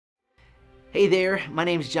Hey there, my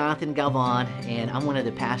name is Jonathan Galvan, and I'm one of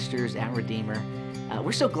the pastors at Redeemer.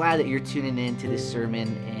 We're so glad that you're tuning in to this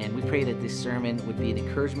sermon, and we pray that this sermon would be an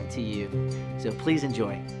encouragement to you. So please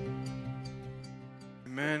enjoy.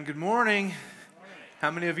 Amen. Good morning.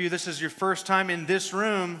 How many of you, this is your first time in this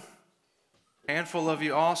room? Handful of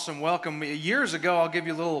you, awesome. Welcome. Years ago, I'll give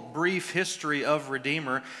you a little brief history of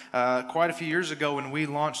Redeemer. Quite a few years ago when we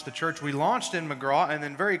launched the church, we launched in McGraw, and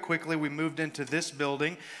then very quickly we moved into this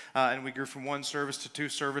building, and we grew from one service to two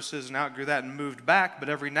services, and outgrew that and moved back. But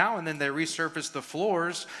every now and then they resurface the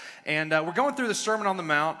floors, and we're going through the Sermon on the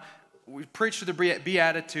Mount. We preach through the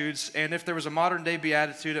Beatitudes, and if there was a modern day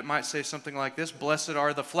Beatitude, it might say something like this: "Blessed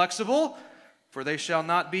are the flexible, for they shall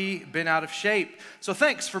not be bent out of shape." So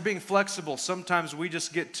thanks for being flexible. Sometimes we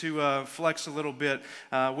just get to flex a little bit,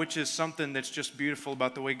 which is something that's just beautiful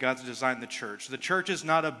about the way God's designed the church. The church is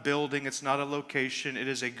not a building, it's not a location, it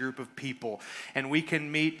is a group of people, and we can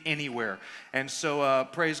meet anywhere. And so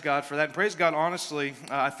praise God for that. And praise God, honestly,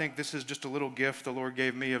 I think this is just a little gift the Lord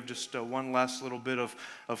gave me of just one last little bit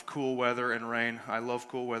of cool weather and rain. I love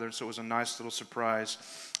cool weather, and so it was a nice little surprise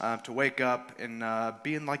to wake up and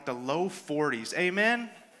be in like the low 40s.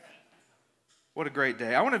 Amen? What a great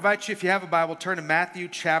day. I want to invite you, if you have a Bible, turn to Matthew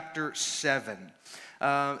chapter 7.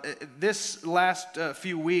 This last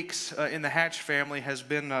few weeks in the Hatch family has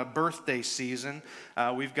been birthday season.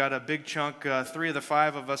 We've got a big chunk. 3 of the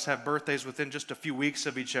 5 of us have birthdays within just a few weeks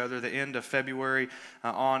of each other, the end of February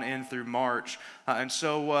on in through March. And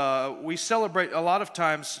so we celebrate a lot of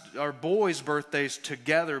times our boys' birthdays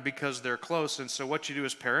together because they're close. And so what you do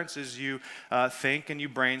as parents is you think and you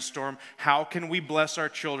brainstorm, how can we bless our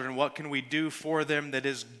children? What can we do for them that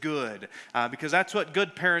is good? Because that's what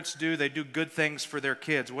good parents do. They do good things for their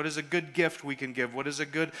kids. What is a good gift we can give? What is a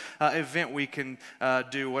good event we can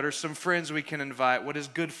do? What are some friends we can invite? What is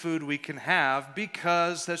good food we can have?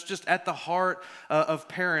 Because that's just at the heart of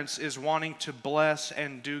parents, is wanting to bless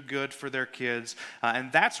and do good for their kids.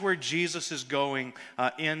 And that's where Jesus is going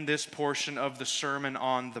in this portion of the Sermon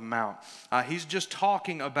on the Mount. He's just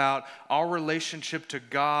talking about our relationship to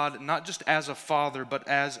God, not just as a father, but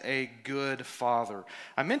as a good father.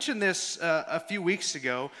 I mentioned this a few weeks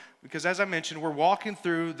ago, because as I mentioned, we're walking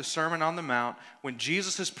through the Sermon on the Mount when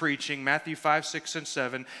Jesus is preaching, Matthew 5, 6, and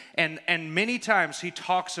 7, and many times he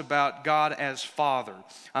talks about God as Father.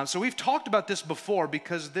 So we've talked about this before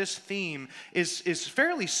because this theme is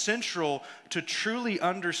fairly central to truly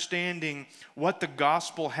understanding what the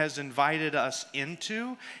gospel has invited us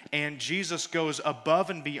into, and Jesus goes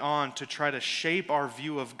above and beyond to try to shape our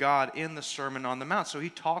view of God in the Sermon on the Mount. So he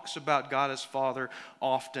talks about God as Father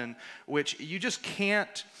often, which you just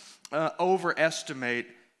can't overestimate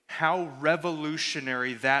how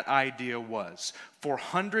revolutionary that idea was. For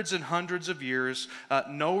hundreds and hundreds of years,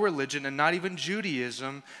 no religion, and not even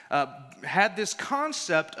Judaism, had this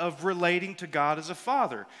concept of relating to God as a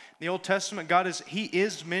father. In the Old Testament, He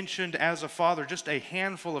is mentioned as a father just a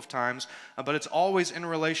handful of times, but it's always in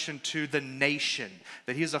relation to the nation,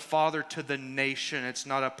 that He is a father to the nation. It's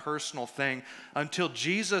not a personal thing until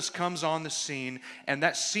Jesus comes on the scene, and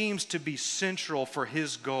that seems to be central for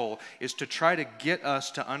His goal, is to try to get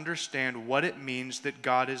us to understand what it means that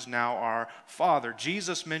God is now our Father.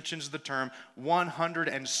 Jesus mentions the term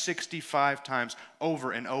 165 times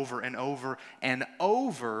over and over and over and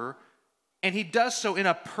over, and He does so in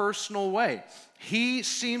a personal way. He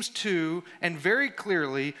seems to, and very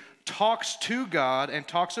clearly, talks to God and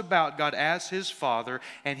talks about God as His Father,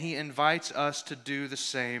 and He invites us to do the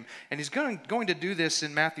same. And He's going to do this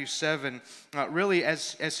in Matthew 7, really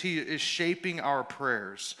as He is shaping our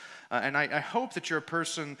prayers. And I hope that you're a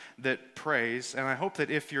person that prays, and I hope that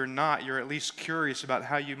if you're not, you're at least curious about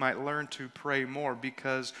how you might learn to pray more,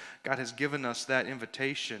 because God has given us that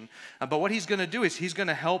invitation. But what He's going to do is He's going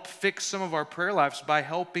to help fix some of our prayer lives by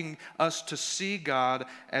helping us to see God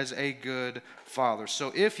as a good Father.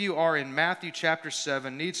 So if you are in Matthew chapter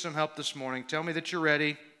 7, need some help this morning, tell me that you're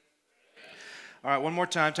ready. All right, one more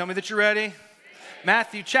time. Tell me that you're ready.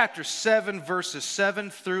 Matthew chapter 7, verses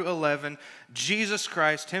 7 through 11, Jesus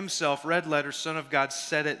Christ Himself, red letter, Son of God,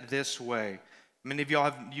 said it this way. Many of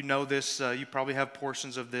y'all know this. You probably have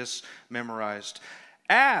portions of this memorized.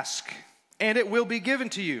 Ask, and it will be given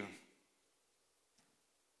to you.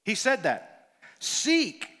 He said that.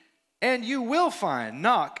 Seek, and you will find.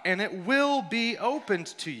 Knock, and it will be opened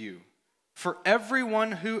to you. For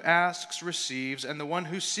everyone who asks receives, and the one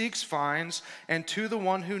who seeks finds, and to the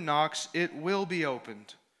one who knocks it will be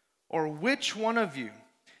opened. Or which one of you,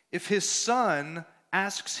 if his son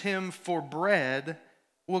asks him for bread,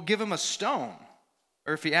 will give him a stone?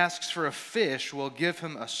 Or if he asks for a fish, will give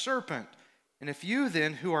him a serpent? And if you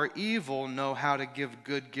then, who are evil, know how to give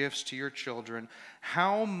good gifts to your children,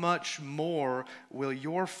 how much more will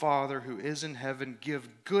your Father who is in heaven give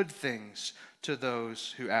good things to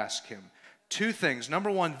those who ask him? Two things.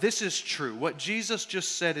 Number one, this is true. What Jesus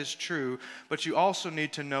just said is true, but you also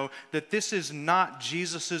need to know that this is not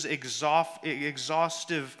Jesus' exhaustive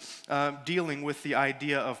dealing with the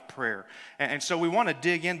idea of prayer. And so we want to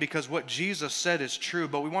dig in because what Jesus said is true,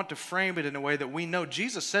 but we want to frame it in a way that we know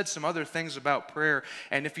Jesus said some other things about prayer.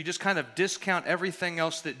 And if you just kind of discount everything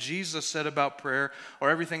else that Jesus said about prayer or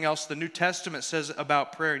everything else the New Testament says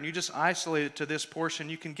about prayer, and you just isolate it to this portion,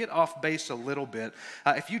 you can get off base a little bit.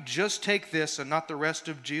 If you just take this and not the rest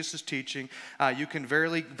of Jesus' teaching, you can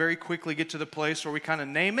very quickly get to the place where we kind of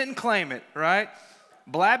name it and claim it, right?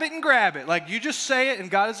 Blab it and grab it. Like you just say it and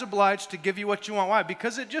God is obliged to give you what you want. Why?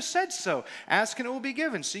 Because it just said so. Ask and it will be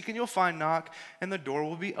given. Seek and you'll find. Knock and the door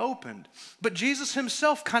will be opened. But Jesus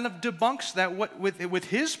himself kind of debunks that with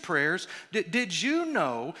his prayers. Did you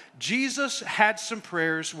know Jesus had some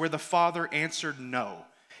prayers where the Father answered no?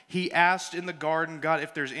 He asked in the garden, God,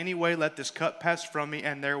 if there's any way, let this cup pass from me,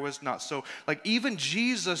 and there was not. So, like, even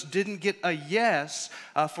Jesus didn't get a yes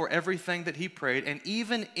for everything that he prayed. And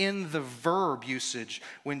even in the verb usage,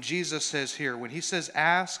 when Jesus says here, when he says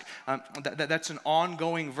ask, that's an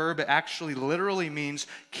ongoing verb. It actually literally means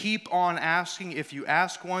keep on asking. If you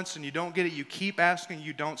ask once and you don't get it, you keep asking,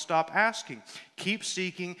 you don't stop asking. Keep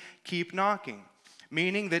seeking, keep knocking.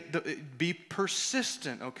 Meaning that be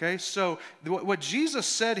persistent, okay? So what Jesus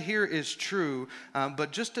said here is true,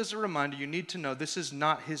 but just as a reminder, you need to know this is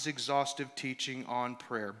not his exhaustive teaching on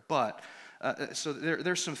prayer. But, so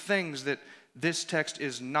there's some things that this text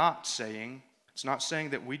is not saying. It's not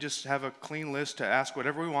saying that we just have a clean list to ask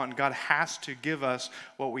whatever we want, and God has to give us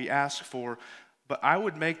what we ask for. But I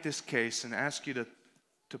would make this case and ask you to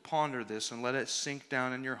ponder this and let it sink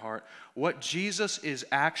down in your heart. What Jesus is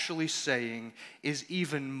actually saying is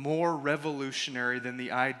even more revolutionary than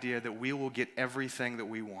the idea that we will get everything that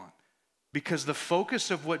we want. Because the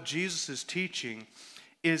focus of what Jesus is teaching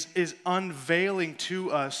is unveiling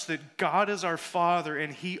to us that God is our Father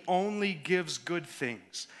and he only gives good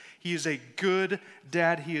things. He is a good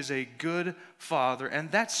dad. He is a good father.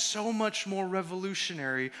 And that's so much more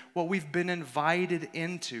revolutionary, what we've been invited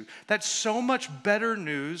into. That's so much better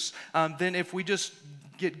news than if we just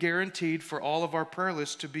get guaranteed for all of our prayer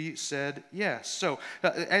lists to be said yes. So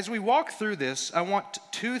as we walk through this, I want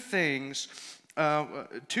two things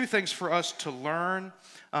for us to learn,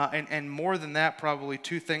 and more than that, probably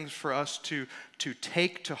two things for us to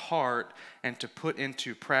take to heart and to put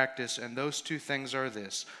into practice. And those two things are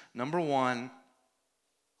this. Number one,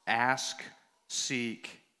 ask,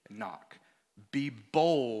 seek, knock. Be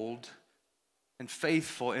bold and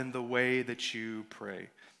faithful in the way that you pray.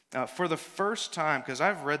 For the first time, because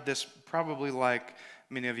I've read this probably like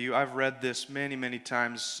many of you, I've read this many, many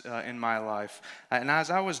times in my life. And as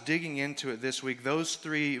I was digging into it this week, those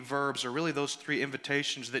three verbs are really those three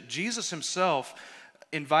invitations that Jesus himself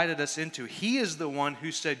invited us into. He is the one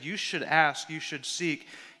who said, you should ask, you should seek,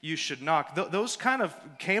 you should knock. Those kind of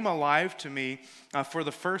came alive to me for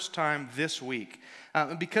the first time this week.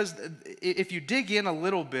 Because if you dig in a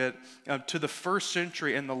little bit to the first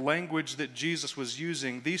century and the language that Jesus was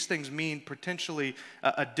using, these things mean potentially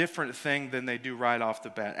a different thing than they do right off the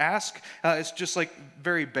bat. Ask is just like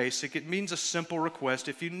very basic. It means a simple request.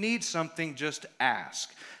 If you need something, just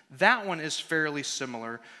ask. That one is fairly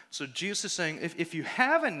similar. So Jesus is saying, if you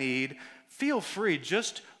have a need, feel free,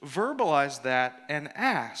 just verbalize that and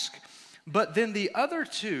ask. But then the other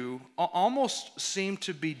two almost seem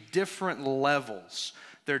to be different levels.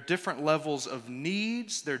 They're different levels of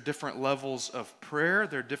needs, they're different levels of prayer,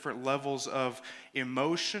 they're different levels of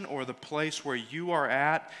emotion or the place where you are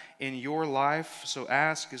at in your life. So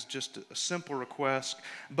ask is just a simple request,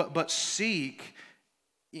 but seek,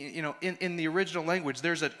 you know, in the original language,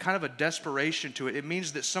 there's a kind of a desperation to it. It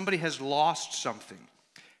means that somebody has lost something.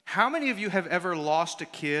 How many of you have ever lost a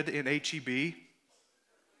kid in HEB?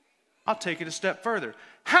 I'll take it a step further.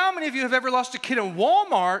 How many of you have ever lost a kid in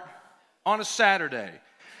Walmart on a Saturday?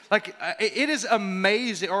 Like, it is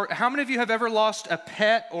amazing. Or how many of you have ever lost a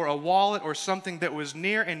pet or a wallet or something that was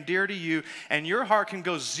near and dear to you, and your heart can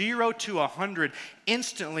go 0 to 100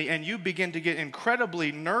 instantly, and you begin to get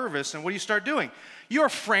incredibly nervous, and what do you start doing? You're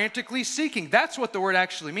frantically seeking. That's what the word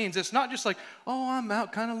actually means. It's not just like, oh, I'm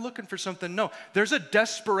out kind of looking for something. No, there's a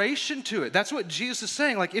desperation to it. That's what Jesus is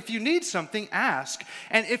saying. Like, if you need something, ask.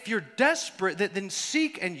 And if you're desperate, then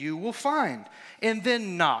seek and you will find. And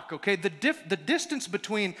then knock, okay? The distance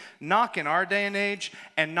between knock in our day and age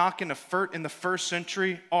and knock in the first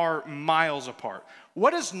century are miles apart.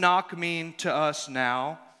 What does knock mean to us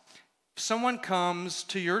now? If someone comes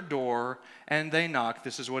to your door and they knock,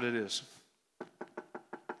 this is what it is.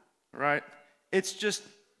 Right? It's just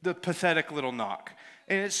the pathetic little knock.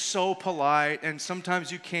 And it's so polite, and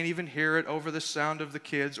sometimes you can't even hear it over the sound of the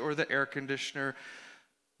kids or the air conditioner.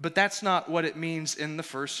 But that's not what it means in the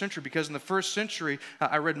first century, because in the first century,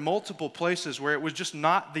 I read multiple places where it was just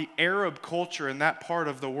not the Arab culture in that part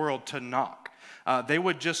of the world to knock. They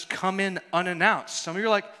would just come in unannounced. Some of you are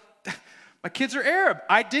like, my kids are Arab.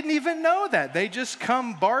 I didn't even know that. They just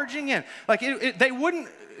come barging in. Like they wouldn't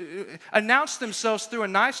announce themselves through a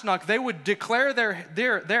nice knock. They would declare they're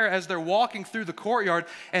there as they're walking through the courtyard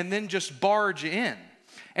and then just barge in.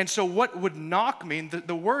 And so what would knock mean?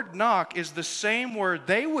 The word knock is the same word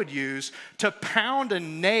they would use to pound a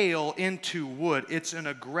nail into wood. It's an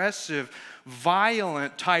aggressive,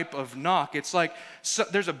 violent type of knock. It's like, so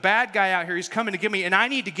there's a bad guy out here, he's coming to get me, and I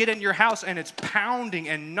need to get in your house, and it's pounding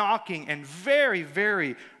and knocking and very,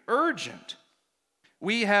 very urgent.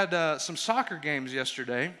 We had some soccer games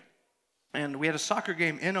yesterday, and we had a soccer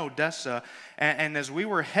game in Odessa, and as we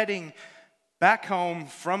were heading back home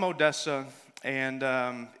from Odessa, and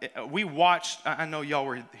we watched, I know y'all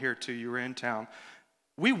were here too, you were in town,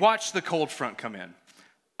 we watched the cold front come in.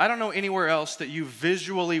 I don't know anywhere else that you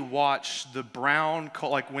visually watch the brown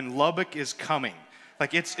cold, like when Lubbock is coming.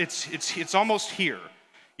 Like it's almost here.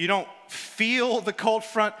 You don't feel the cold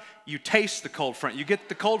front, you taste the cold front. You get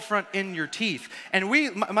the cold front in your teeth. And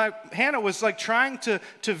Hannah was like trying to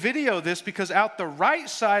video this because out the right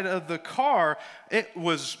side of the car, it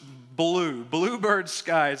was bluebird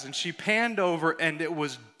skies, and she panned over and it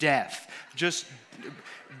was death. Just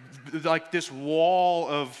like this wall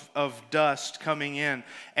of dust coming in,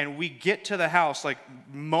 and we get to the house like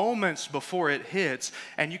moments before it hits,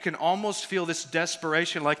 and you can almost feel this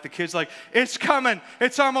desperation, like the kids like, it's coming,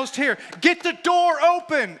 it's almost here, get the door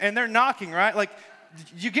open, and they're knocking, right? Like,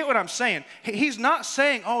 you get what I'm saying. He's not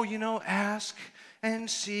saying, ask and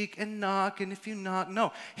seek and knock, and if you knock,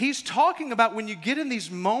 no. He's talking about when you get in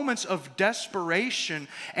these moments of desperation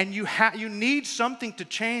and you need something to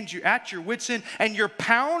change, you're at your wit's end, and you're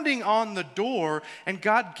pounding on the door, and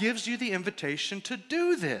God gives you the invitation to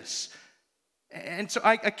do this. And so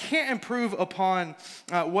I can't improve upon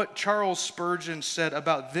what Charles Spurgeon said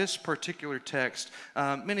about this particular text.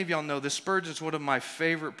 Many of y'all know this. Spurgeon's one of my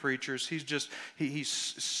favorite preachers. He's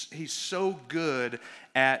so good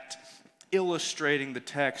at illustrating the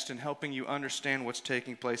text and helping you understand what's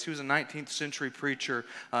taking place. He was a 19th century preacher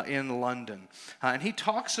in London. And he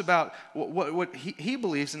talks about what he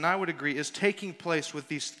believes, and I would agree, is taking place with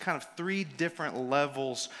these kind of three different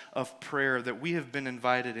levels of prayer that we have been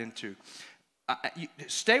invited into.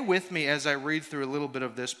 Stay with me as I read through a little bit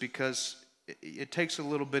of this, because it takes a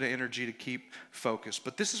little bit of energy to keep focused.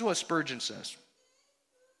 But this is what Spurgeon says.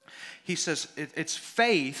 He says, it's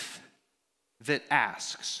faith that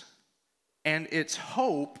asks, and it's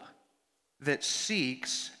hope that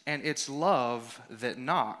seeks, and it's love that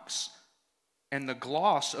knocks. And the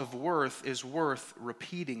gloss of worth is worth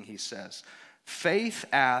repeating, he says. Faith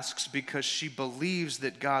asks because she believes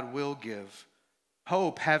that God will give.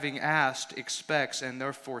 Hope, having asked, expects and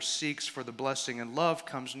therefore seeks for the blessing. And love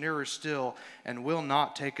comes nearer still and will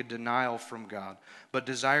not take a denial from God, but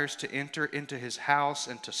desires to enter into his house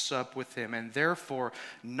and to sup with him, and therefore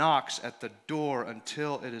knocks at the door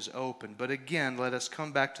until it is opened. But again, let us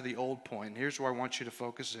come back to the old point. Here's where I want you to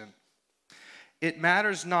focus in. It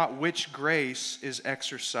matters not which grace is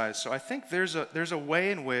exercised. So I think there's a way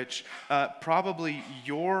in which probably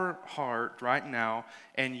your heart right now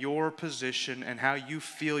and your position and how you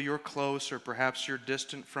feel you're close or perhaps you're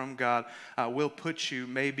distant from God will put you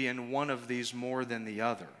maybe in one of these more than the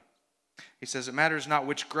other. He says it matters not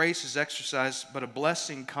which grace is exercised, but a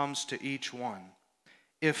blessing comes to each one.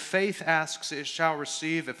 If faith asks, it shall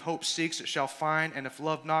receive. If hope seeks, it shall find. And if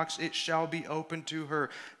love knocks, it shall be open to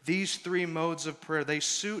her. These three modes of prayer, they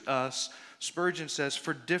suit us, Spurgeon says,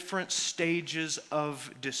 for different stages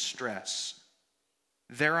of distress.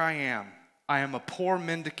 There I am. I am a poor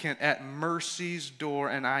mendicant at mercy's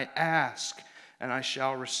door, and I ask, and I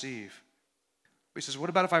shall receive. He says,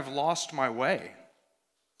 what about if I've lost my way,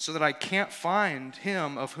 so that I can't find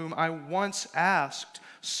him of whom I once asked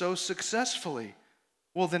so successfully?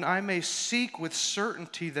 Well, then I may seek with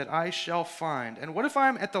certainty that I shall find. And what if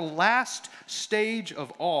I'm at the last stage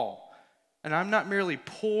of all, and I'm not merely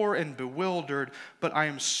poor and bewildered, but I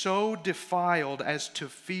am so defiled as to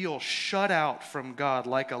feel shut out from God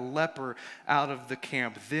like a leper out of the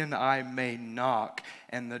camp? Then I may knock,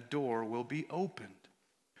 and the door will be opened.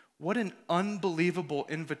 What an unbelievable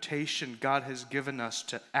invitation God has given us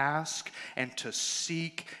to ask and to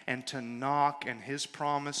seek and to knock. And his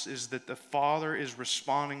promise is that the Father is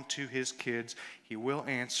responding to his kids. He will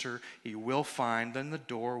answer, he will find, then the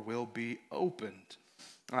door will be opened.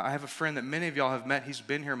 I have a friend that many of y'all have met. He's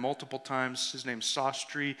been here multiple times. His name's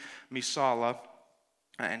Sastry Misala.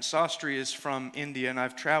 And Sastry is from India, and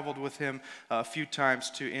I've traveled with him a few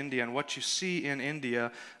times to India. And what you see in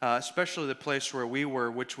India, especially the place where we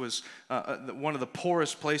were, which was one of the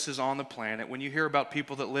poorest places on the planet, when you hear about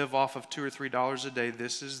people that live off of $2 or $3 a day,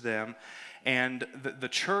 this is them. And the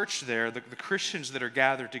church there, the Christians that are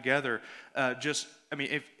gathered together,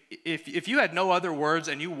 if you had no other words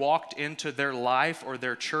and you walked into their life or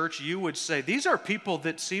their church, you would say, these are people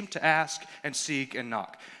that seem to ask and seek and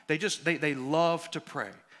knock. They love to pray.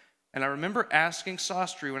 And I remember asking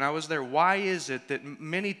Sastry when I was there, why is it that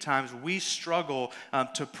many times we struggle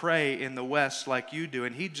to pray in the West like you do?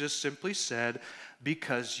 And he just simply said,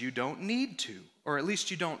 because you don't need to, or at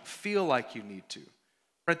least you don't feel like you need to.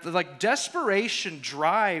 Right? Like desperation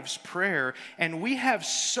drives prayer, and we have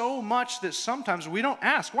so much that sometimes we don't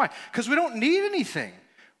ask. Why? Because we don't need anything.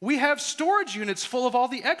 We have storage units full of all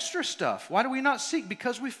the extra stuff. Why do we not seek?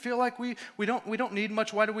 Because we feel like we don't need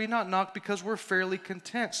much. Why do we not knock? Because we're fairly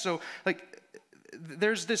content. So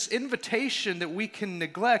there's this invitation that we can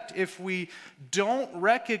neglect if we don't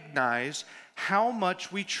recognize how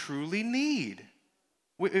much we truly need.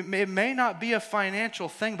 It may not be a financial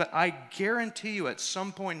thing, but I guarantee you at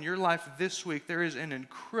some point in your life this week, there is an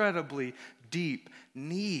incredibly deep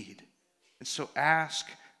need. And so ask,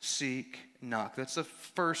 seek, knock. That's the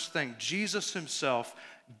first thing. Jesus himself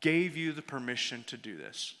gave you the permission to do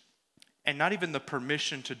this. And not even the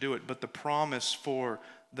permission to do it, but the promise for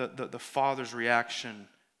the Father's reaction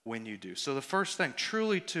when you do. So the first thing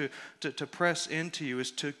truly to press into you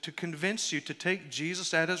is to convince you to take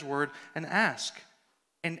Jesus at his word and ask.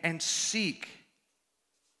 And seek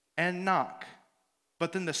and knock.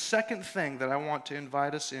 But then the second thing that I want to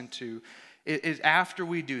invite us into is after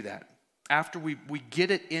we do that, after we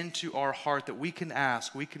get it into our heart that we can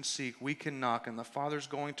ask, we can seek, we can knock, and the Father's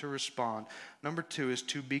going to respond. Number two is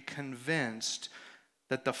to be convinced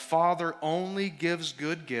that the Father only gives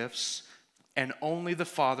good gifts and only the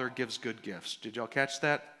Father gives good gifts. Did y'all catch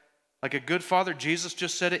that? Like a good father, Jesus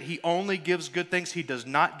just said it, he only gives good things, he does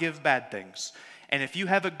not give bad things. And if you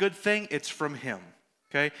have a good thing, it's from him,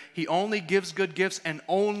 okay? He only gives good gifts, and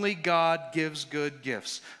only God gives good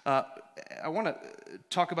gifts. I want to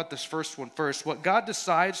talk about this first one first. What God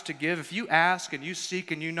decides to give, if you ask and you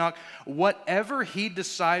seek and you knock, whatever he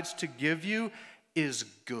decides to give you is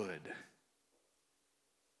good.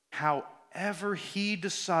 However he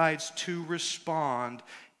decides to respond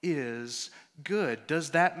is good. Does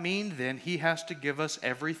that mean then he has to give us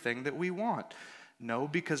everything that we want? No,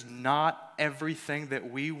 because not everything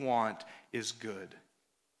that we want is good.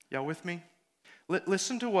 Y'all with me?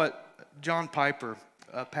 Listen to what John Piper,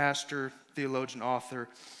 a pastor, theologian, author,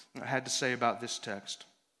 had to say about this text.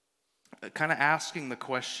 Kind of asking the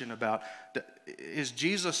question about, is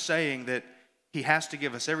Jesus saying that he has to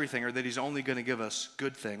give us everything or that he's only going to give us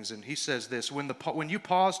good things? And he says this, when you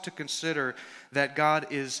pause to consider that God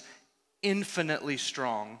is infinitely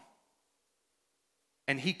strong,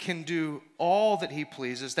 and he can do all that he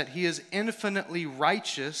pleases, that he is infinitely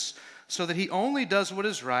righteous, so that he only does what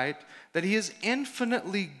is right, that he is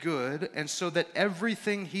infinitely good, and so that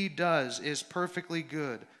everything he does is perfectly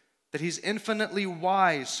good, that he's infinitely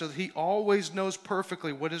wise, so that he always knows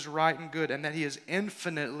perfectly what is right and good, and that he is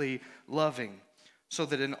infinitely loving, so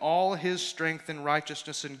that in all his strength and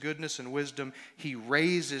righteousness and goodness and wisdom, he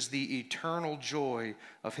raises the eternal joy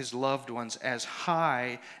of his loved ones as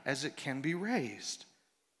high as it can be raised.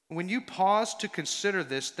 When you pause to consider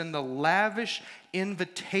this, then the lavish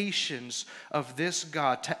invitations of this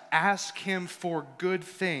God to ask him for good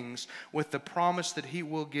things with the promise that he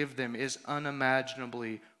will give them is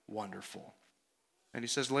unimaginably wonderful. And he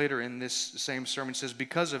says later in this same sermon, he says,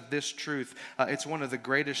 because of this truth, it's one of the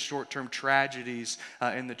greatest short-term tragedies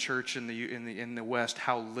in the church in the West,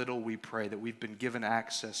 how little we pray, that we've been given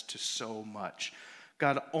access to so much.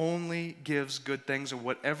 God only gives good things, and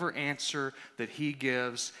whatever answer that he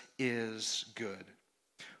gives is good.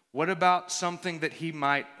 What about something that he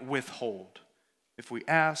might withhold? If we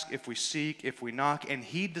ask, if we seek, if we knock, and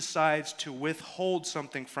he decides to withhold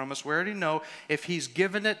something from us, we already know if he's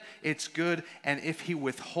given it, it's good, and if he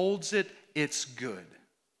withholds it, it's good.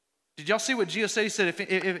 Did y'all see what Jesus said? He said,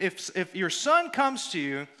 if your son comes to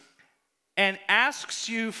you and asks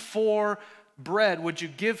you for bread, would you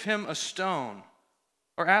give him a stone?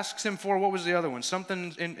 Or asks him for, what was the other one?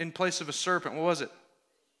 Something in place of a serpent. What was it?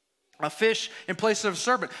 a fish in place of a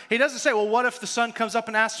serpent. He doesn't say, well, what if the son comes up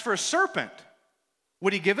and asks for a serpent?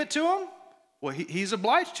 Would he give it to him? Well, he's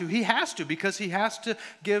obliged to. He has to, because he has to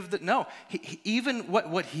give the... No, even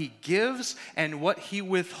what he gives and what he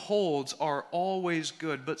withholds are always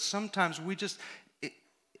good. But sometimes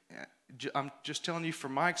I'm just telling you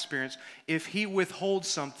from my experience, if he withholds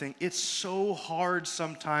something, it's so hard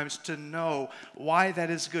sometimes to know why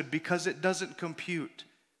that is good, because it doesn't compute.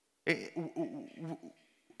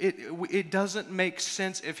 It doesn't make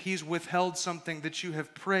sense if he's withheld something that you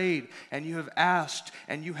have prayed and you have asked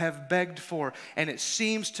and you have begged for, and it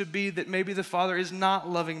seems to be that maybe the Father is not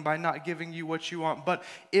loving by not giving you what you want. But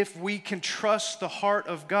if we can trust the heart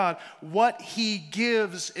of God, what he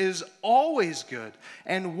gives is always good,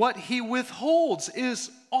 and what he withholds is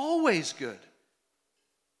always good.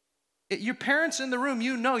 Your parents in the room,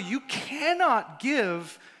 you know you cannot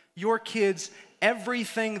give your kids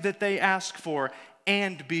everything that they ask for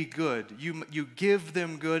and be good. You give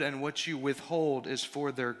them good, and what you withhold is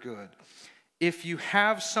for their good. If you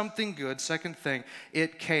have something good, second thing,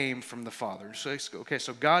 it came from the Father.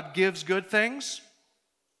 So God gives good things,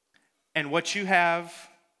 and what you have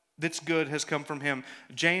that's good has come from him.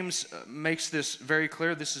 James makes this very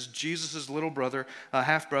clear. This is Jesus' little brother,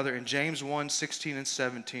 half-brother, in James 1:16 and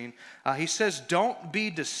 17. He says, don't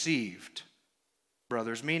be deceived,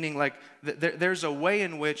 brothers, meaning like there's a way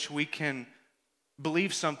in which we can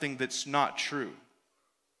believe something that's not true.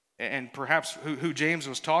 And perhaps who James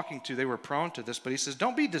was talking to, they were prone to this, but he says,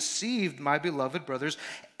 don't be deceived, my beloved brothers.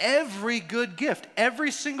 Every good gift,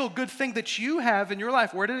 every single good thing that you have in your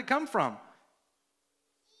life, where did it come from?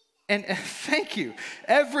 And thank you.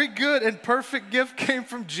 Every good and perfect gift came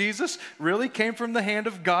from Jesus, really came from the hand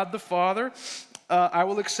of God the Father. I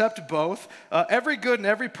will accept both. Every good and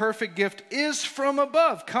every perfect gift is from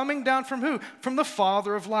above, coming down from who? From the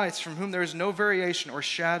Father of lights, from whom there is no variation or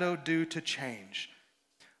shadow due to change.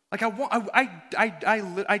 Like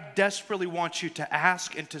I desperately want you to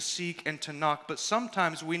ask and to seek and to knock, but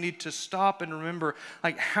sometimes we need to stop and remember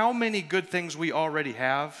like how many good things we already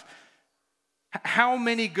have. How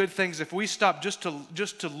many good things, if we stop just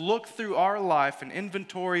to look through our life and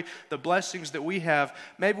inventory the blessings that we have,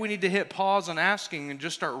 maybe we need to hit pause on asking and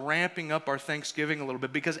just start ramping up our thanksgiving a little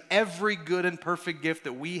bit, because every good and perfect gift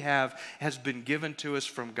that we have has been given to us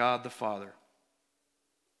from God the Father.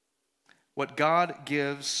 What God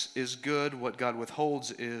gives is good. What God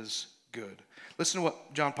withholds is good. Listen to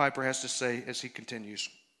what John Piper has to say as he continues.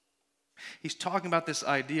 He's talking about this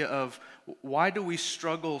idea of why do we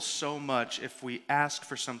struggle so much if we ask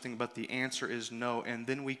for something but the answer is no, and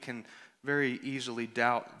then we can very easily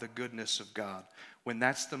doubt the goodness of God, when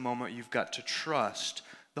that's the moment you've got to trust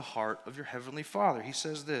the heart of your Heavenly Father. He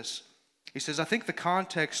says this. He says, I think the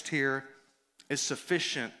context here is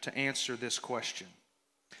sufficient to answer this question.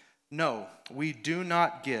 No, we do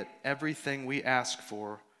not get everything we ask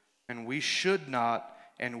for, and we should not,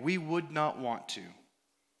 and we would not want to.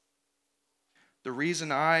 The reason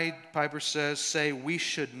Piper says, say we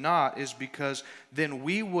should not is because then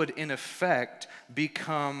we would in effect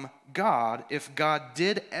become God if God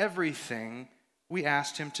did everything we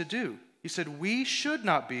asked him to do. He said we should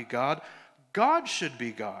not be God, God should be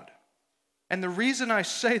God. And the reason I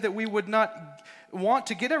say that we would not want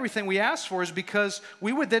to get everything we ask for is because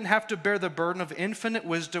we would then have to bear the burden of infinite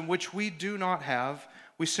wisdom, which we do not have.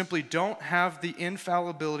 We simply don't have the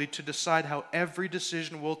infallibility to decide how every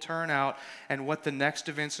decision will turn out and what the next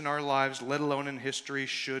events in our lives, let alone in history,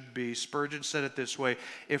 should be. Spurgeon said it this way: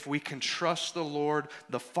 if we can trust the Lord,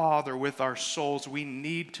 the Father, with our souls, we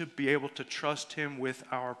need to be able to trust him with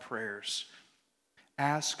our prayers.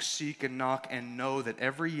 Ask, seek, and knock, and know that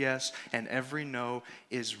every yes and every no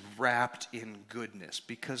is wrapped in goodness,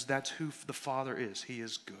 because that's who the Father is. He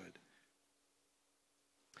is good.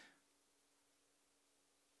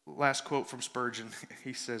 Last quote from Spurgeon,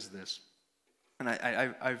 he says this, and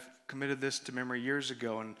I've committed this to memory years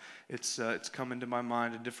ago, and it's come into my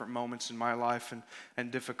mind at different moments in my life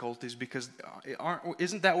and difficulties, because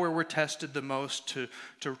isn't that where we're tested the most, to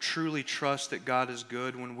truly trust that God is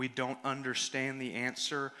good, when we don't understand the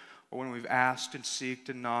answer, or when we've asked and seeked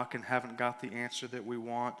and knocked and haven't got the answer that we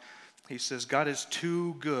want? He says, God is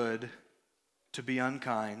too good to be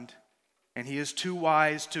unkind, and he is too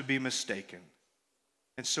wise to be mistaken.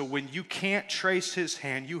 And so when you can't trace his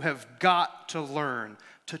hand, you have got to learn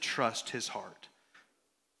to trust his heart.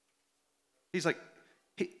 He's like,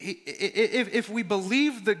 if we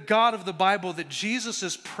believe the God of the Bible that Jesus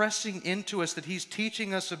is pressing into us, that he's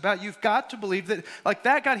teaching us about, you've got to believe that, like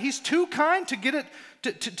that God, he's too kind to get it,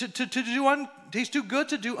 to do, he's too good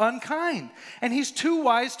to do unkind. And he's too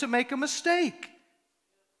wise to make a mistake.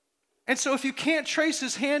 And so if you can't trace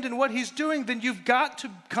his hand in what he's doing, then you've got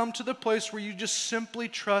to come to the place where you just simply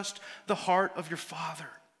trust the heart of your Father.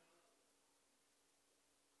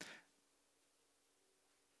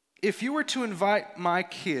 If you were to invite my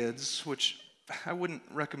kids, which I wouldn't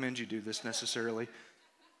recommend you do this necessarily,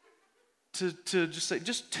 to just say,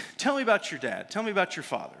 just tell me about your dad. Tell me about your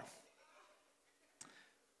father.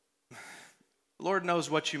 Lord knows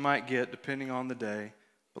what you might get depending on the day.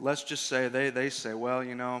 But let's just say they say, well,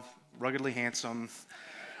 ruggedly handsome.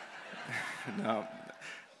 No,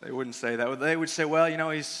 they wouldn't say that. They would say, well,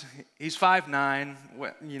 he's 5'9",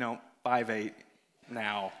 5'8"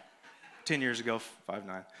 now. 10 years ago, 5'9".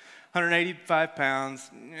 185 pounds,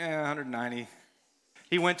 190.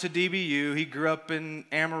 He went to DBU. He grew up in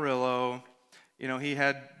Amarillo. He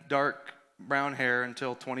had dark brown hair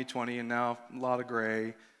until 2020, and now a lot of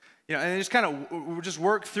gray. And just kind of just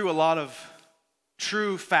worked through a lot of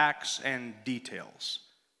true facts and details.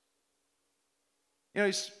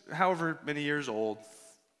 He's however many years old.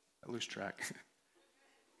 I lose track.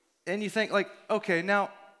 And you think okay,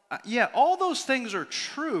 now, all those things are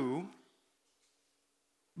true,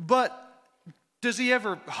 but does he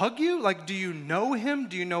ever hug you? Do you know him?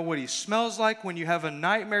 Do you know what he smells like? When you have a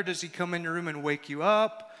nightmare, does he come in your room and wake you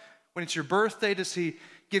up? When it's your birthday, does he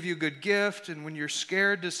give you a good gift? And when you're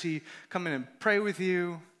scared, does he come in and pray with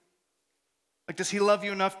you? Does he love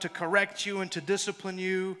you enough to correct you and to discipline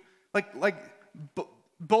you?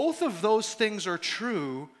 Both of those things are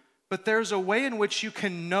true, but there's a way in which you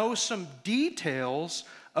can know some details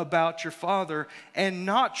about your father and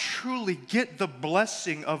not truly get the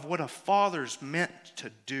blessing of what a father's meant to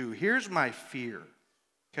do. Here's my fear,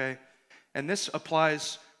 okay? And this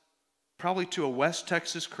applies probably to a West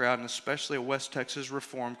Texas crowd, and especially a West Texas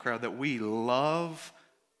Reformed crowd, that we love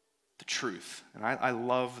the truth. And I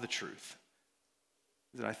love the truth.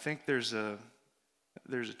 That I think there's a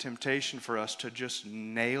temptation for us to just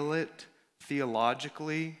nail it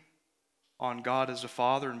theologically on God as a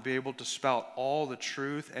father and be able to spout all the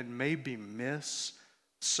truth and maybe miss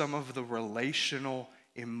some of the relational,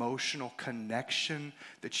 emotional connection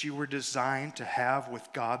that you were designed to have with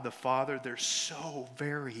God the Father. They're so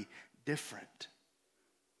very different.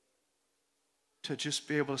 To just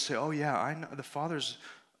be able to say, oh yeah, I know the Father's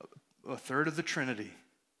a third of the Trinity.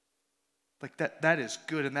 That is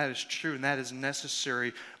good and that is true and that is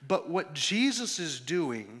necessary. But what Jesus is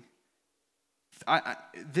doing,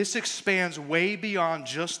 this expands way beyond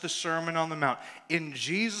just the Sermon on the Mount. In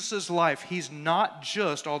Jesus' life, he's not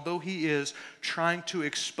just, although he is, trying to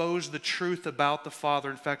expose the truth about the Father.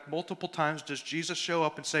 In fact, multiple times does Jesus show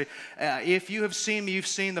up and say, if you have seen me, you've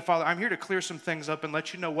seen the Father. I'm here to clear some things up and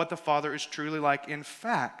let you know what the Father is truly like in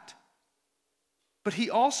fact. But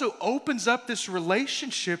he also opens up this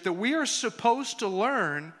relationship that we are supposed to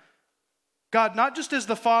learn God not just as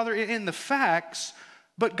the Father in the facts,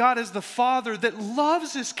 but God is the Father that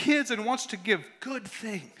loves his kids and wants to give good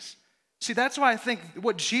things. See, that's why I think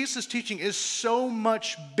what Jesus is teaching is so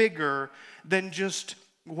much bigger than just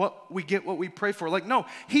what we get, what we pray for. No,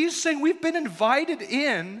 he's saying we've been invited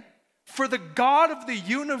in for the God of the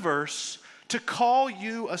universe to call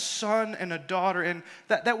you a son and a daughter. And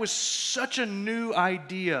that was such a new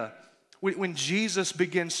idea when Jesus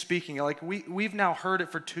begins speaking. We've now heard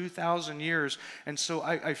it for 2,000 years, and so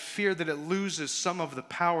I fear that it loses some of the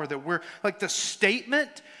power that we're, the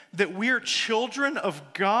statement that we're children of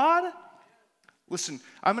God. Listen,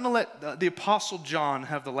 I'm going to let the Apostle John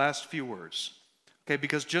have the last few words, okay?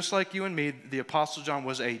 Because just like you and me, the Apostle John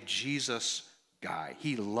was a Jesus guy.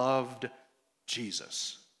 He loved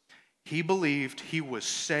Jesus. He believed he was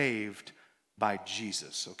saved by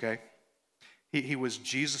Jesus, okay? He was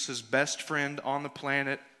Jesus' best friend on the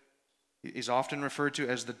planet. He's often referred to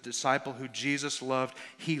as the disciple who Jesus loved.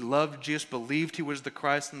 He loved Jesus, believed he was the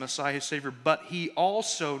Christ, the Messiah, his Savior, but he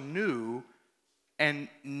also knew and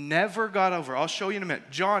never got over. I'll show you in a minute.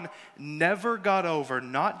 John never got over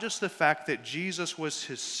not just the fact that Jesus was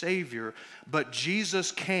his Savior, but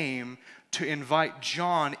Jesus came to invite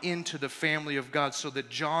John into the family of God so that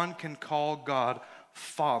John can call God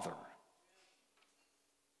Father.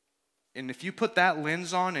 And if you put that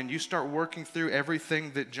lens on and you start working through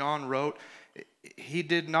everything that John wrote, he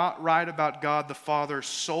did not write about God the Father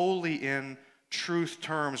solely in truth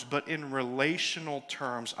terms, but in relational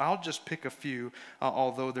terms. I'll just pick a few,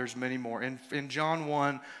 although there's many more. In John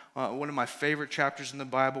 1, one of my favorite chapters in the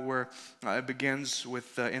Bible, where it begins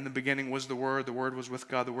with, in the beginning was the Word was with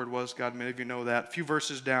God, the Word was God. Many of you know that. A few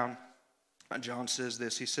verses down, John says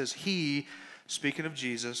this. He says, he, speaking of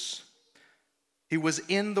Jesus, he was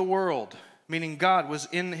in the world, meaning God was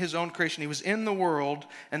in his own creation. He was in the world,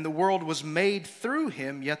 and the world was made through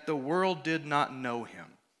him, yet the world did not know him.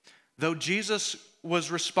 Though Jesus was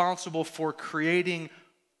responsible for creating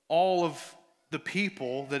all of the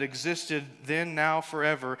people that existed then, now,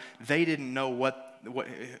 forever, they didn't know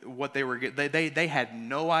what they were getting. They had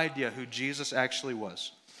no idea who Jesus actually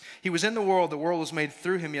was. He was in the world was made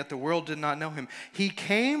through him, yet the world did not know him. He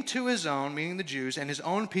came to his own, meaning the Jews, and his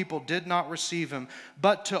own people did not receive him.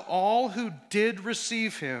 But to all who did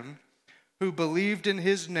receive him, who believed in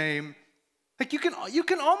his name, like you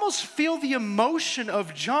can almost feel the emotion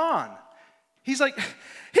of John. He's like,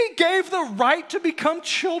 he gave the right to become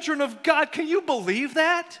children of God. Can you believe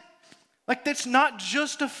that? Like, that's not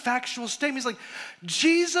just a factual statement. He's like,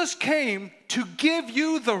 Jesus came to give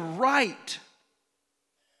you the right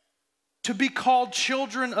to be called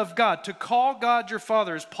children of God, to call God your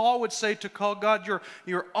Father. As Paul would say, to call God your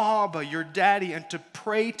Abba, your daddy, and to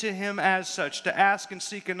pray to him as such, to ask and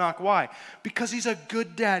seek and knock. Why? Because he's a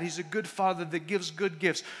good dad. He's a good father that gives good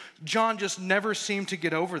gifts. John just never seemed to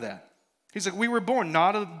get over that. He's like, we were born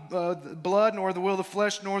not of blood, nor the will of the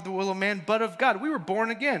flesh, nor the will of man, but of God. We were born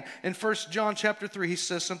again. In 1 John chapter 3, he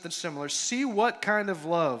says something similar. See what kind of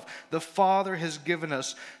love the Father has given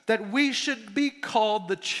us, that we should be called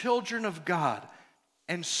the children of God.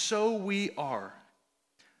 And so we are.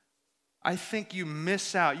 I think you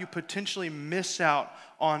potentially miss out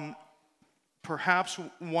on perhaps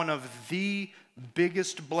one of the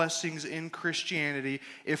biggest blessings in Christianity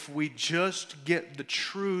if we just get the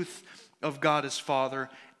truth of God as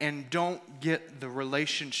Father and don't get the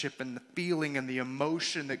relationship and the feeling and the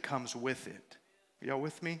emotion that comes with it. Are y'all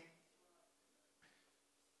with me?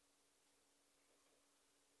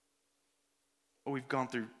 We've gone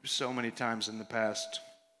through so many times in the past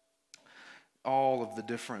all of the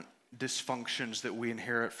different dysfunctions that we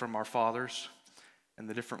inherit from our fathers, and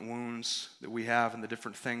the different wounds that we have and the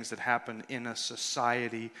different things that happen in a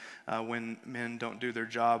society when men don't do their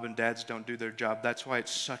job and dads don't do their job. That's why it's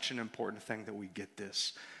such an important thing that we get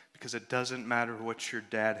this. Because it doesn't matter what your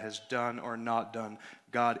dad has done or not done.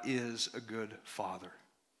 God is a good father.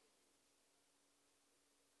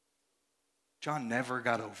 John never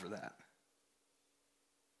got over that.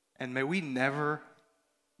 And may we never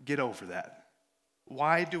get over that.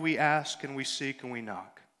 Why do we ask and we seek and we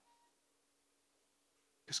knock?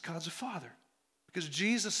 Because God's a father. Because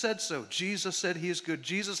Jesus said so. Jesus said he is good.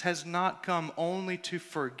 Jesus has not come only to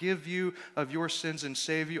forgive you of your sins and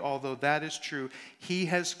save you, although that is true. He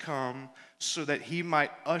has come so that he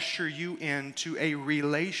might usher you into a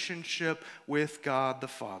relationship with God the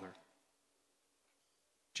Father.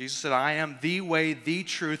 Jesus said, I am the way, the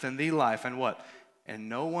truth, and the life. And what? And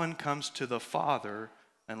no one comes to the Father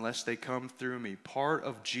unless they come through me. Part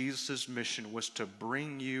of Jesus' mission was to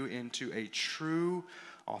bring you into a true,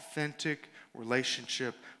 authentic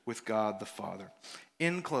relationship with God the Father.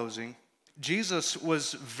 In closing, Jesus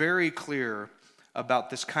was very clear about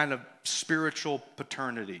this kind of spiritual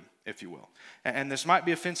paternity, if you will. And this might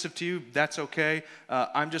be offensive to you. That's okay.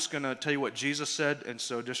 I'm just going to tell you what Jesus said. And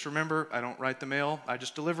so just remember, I don't write the mail. I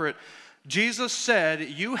just deliver it. Jesus said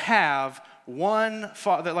you have one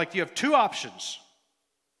father, like you have two options.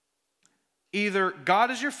 Either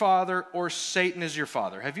God is your father or Satan is your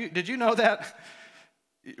father. Did you know that?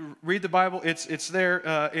 Read the Bible. It's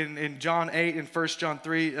there in John 8 and 1 John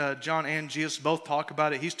 3. John and Jesus both talk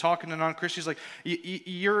about it. He's talking to non-Christians like,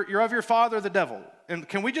 you're of your father, the devil. And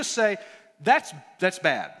can we just say, that's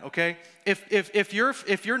bad, okay? If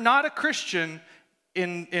you're not a Christian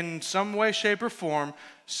in some way, shape, or form,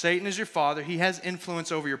 Satan is your father. He has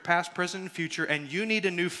influence over your past, present, and future, and you need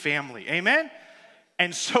a new family. Amen?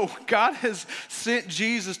 And so God has sent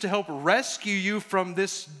Jesus to help rescue you from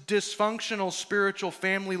this dysfunctional spiritual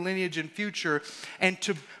family lineage and future, and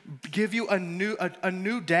to give you a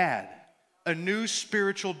new dad, a new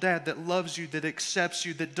spiritual dad that loves you, that accepts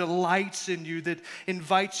you, that delights in you, that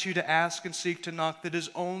invites you to ask and seek to knock, that is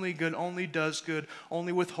only good, only does good,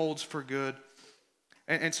 only withholds for good.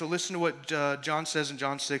 And so listen to what John says in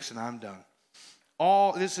John 6, and I'm done.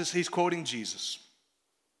 He's quoting Jesus.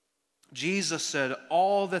 Jesus said,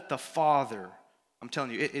 all that the Father, I'm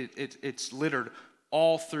telling you, it's littered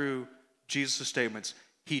all through Jesus' statements.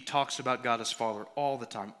 He talks about God as Father all the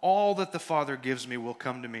time. All that the Father gives me will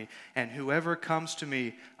come to me, and whoever comes to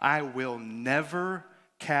me, I will never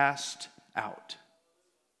cast out.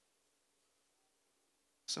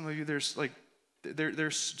 Some of you, there's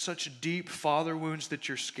such deep father wounds that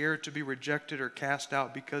you're scared to be rejected or cast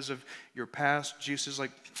out because of your past. Jesus is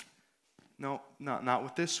like, no, not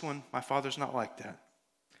with this one. My Father's not like that.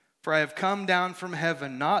 For I have come down from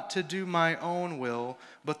heaven not to do my own will,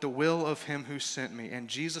 but the will of him who sent me. And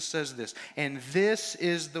Jesus says this, and this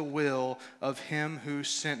is the will of him who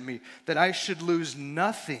sent me, that I should lose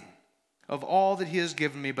nothing of all that he has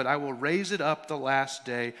given me, but I will raise it up the last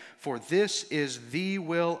day. For this is the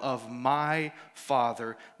will of my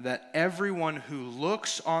Father, that everyone who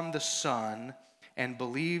looks on the Son and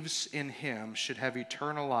believes in him should have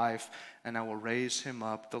eternal life, and I will raise him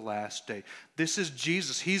up the last day. This is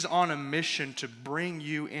Jesus. He's on a mission to bring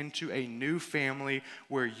you into a new family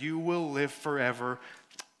where you will live forever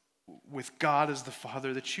with God as the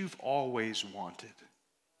Father that you've always wanted.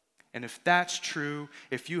 And if that's true,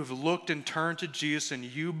 if you have looked and turned to Jesus and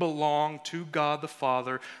you belong to God the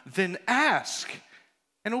Father, then ask,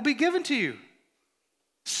 and it will be given to you.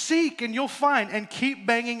 Seek and you'll find, and keep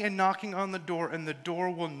banging and knocking on the door, and the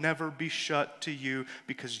door will never be shut to you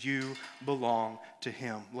because you belong to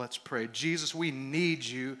him. Let's pray. Jesus, we need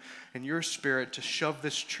you and your Spirit to shove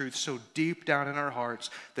this truth so deep down in our hearts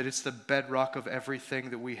that it's the bedrock of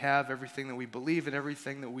everything that we have, everything that we believe, and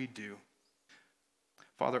everything that we do.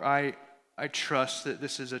 Father, I trust that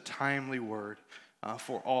this is a timely word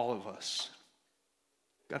for all of us.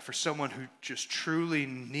 God, for someone who just truly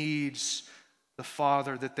needs the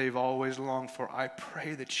Father that they've always longed for, I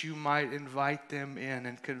pray that you might invite them in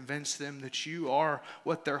and convince them that you are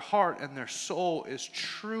what their heart and their soul is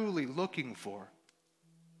truly looking for.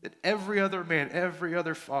 That every other man, every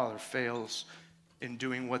other father fails in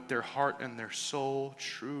doing what their heart and their soul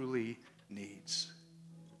truly needs.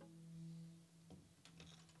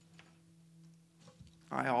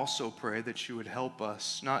 I also pray that you would help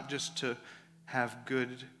us not just to have good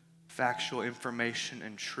factual information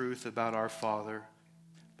and truth about our Father,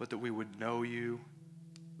 but that we would know you,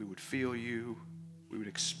 we would feel you, we would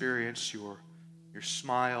experience your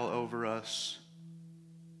smile over us,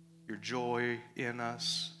 your joy in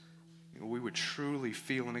us. We would truly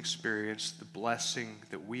feel and experience the blessing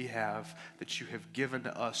that we have, that you have given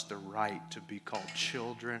to us the right to be called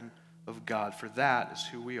children of God, for that is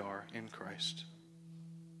who we are in Christ.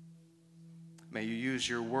 May you use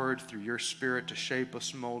your word through your Spirit to shape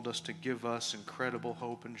us, mold us, to give us incredible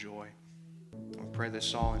hope and joy. We pray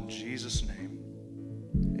this all in Jesus' name.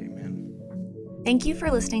 Amen. Thank you for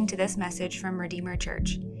listening to this message from Redeemer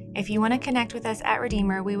Church. If you want to connect with us at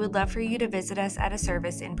Redeemer, we would love for you to visit us at a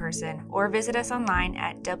service in person or visit us online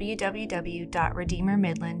at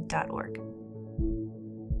www.redeemermidland.org.